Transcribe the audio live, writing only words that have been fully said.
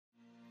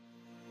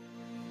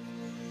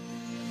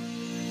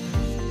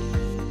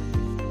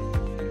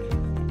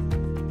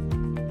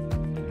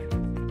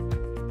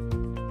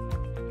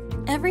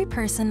Every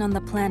person on the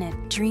planet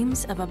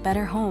dreams of a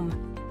better home.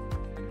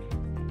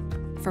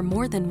 For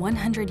more than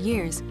 100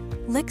 years,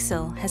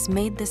 LIXIL has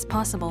made this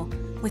possible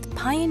with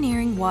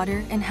pioneering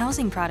water and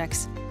housing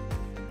products.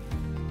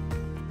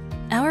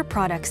 Our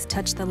products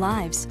touch the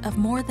lives of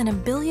more than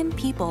 1 billion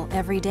people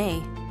every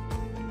day.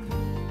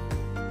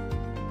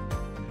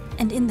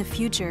 And in the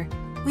future,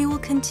 we will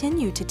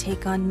continue to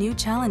take on new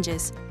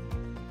challenges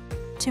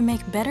to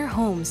make better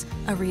homes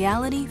a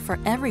reality for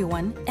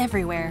everyone,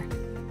 everywhere.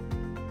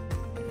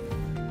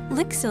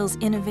 LIXIL's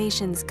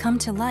innovations come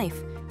to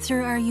life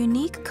through our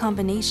unique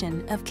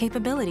combination of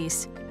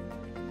capabilities.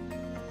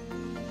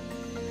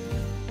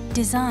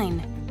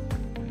 Design.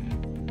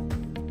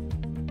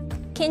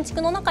 建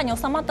築の中に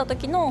収まった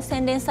時の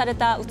洗練され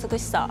た美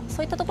しさ、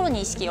そういったところ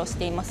に意識をし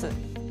ています。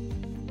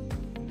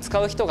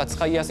使う人が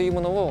使いやすい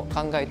ものを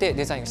考えて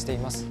デザインしてい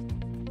ます。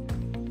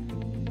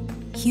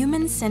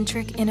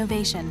Human-centric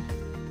innovation.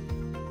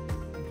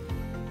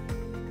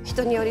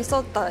 人に寄り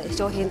添った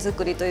商品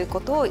作りというこ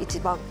とを一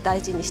番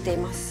大事にしてい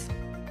ます。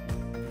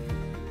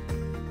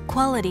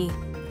Quality.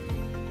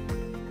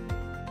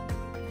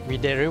 We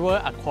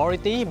deliver a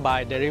quality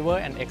by deliver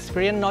an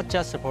experience, not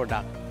just a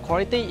product.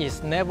 Quality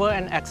is never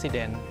an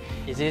accident.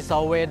 It is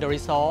always the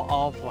result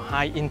of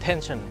high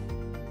intention.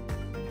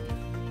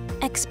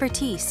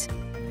 Expertise.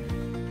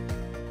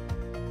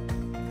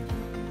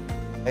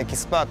 エキ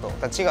スパート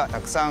たちが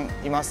たくさん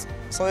います。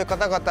そういう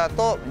方々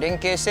と連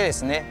携してで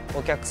すね、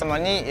お客様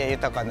に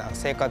豊かな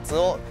生活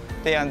を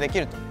提案でき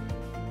ると。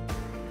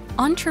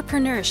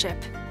Entrepreneurship.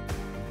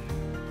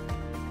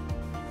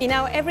 In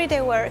our everyday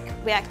work,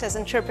 we act as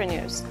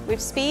entrepreneurs with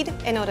speed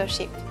and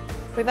ownership,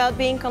 without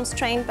being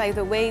constrained by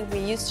the way we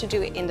used to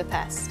do it in the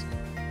past.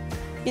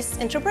 This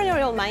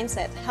entrepreneurial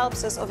mindset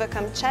helps us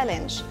overcome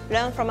challenge,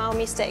 learn from our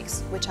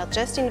mistakes, which are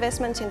just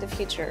investments in the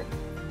future.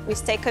 We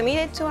stay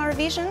committed to our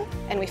vision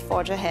and we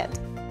forge ahead.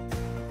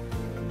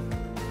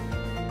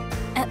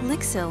 At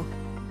LIXIL,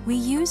 we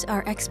use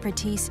our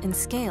expertise and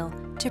scale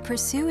to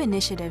pursue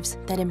initiatives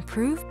that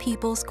improve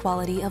people's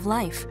quality of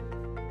life.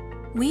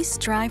 We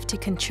strive to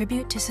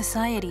contribute to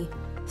society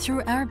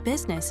through our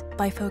business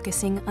by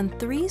focusing on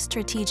 3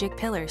 strategic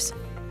pillars: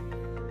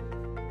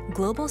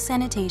 global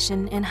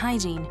sanitation and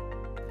hygiene,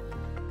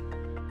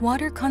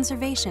 water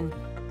conservation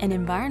and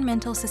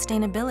environmental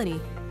sustainability,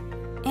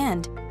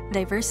 and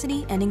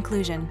diversity and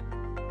inclusion.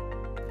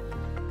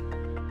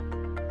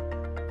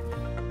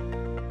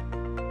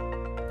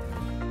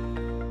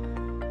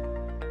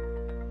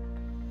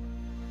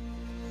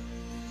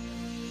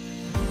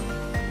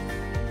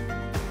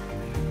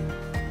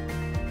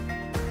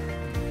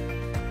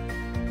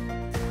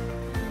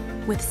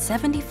 With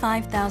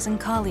 75,000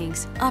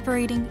 colleagues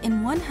operating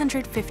in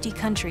 150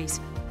 countries,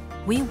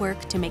 we work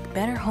to make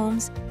better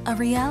homes a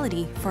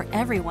reality for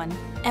everyone,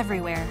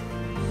 everywhere.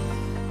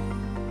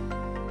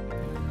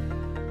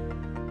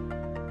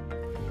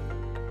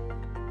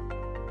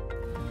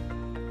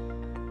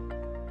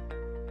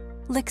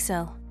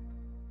 LIXIL.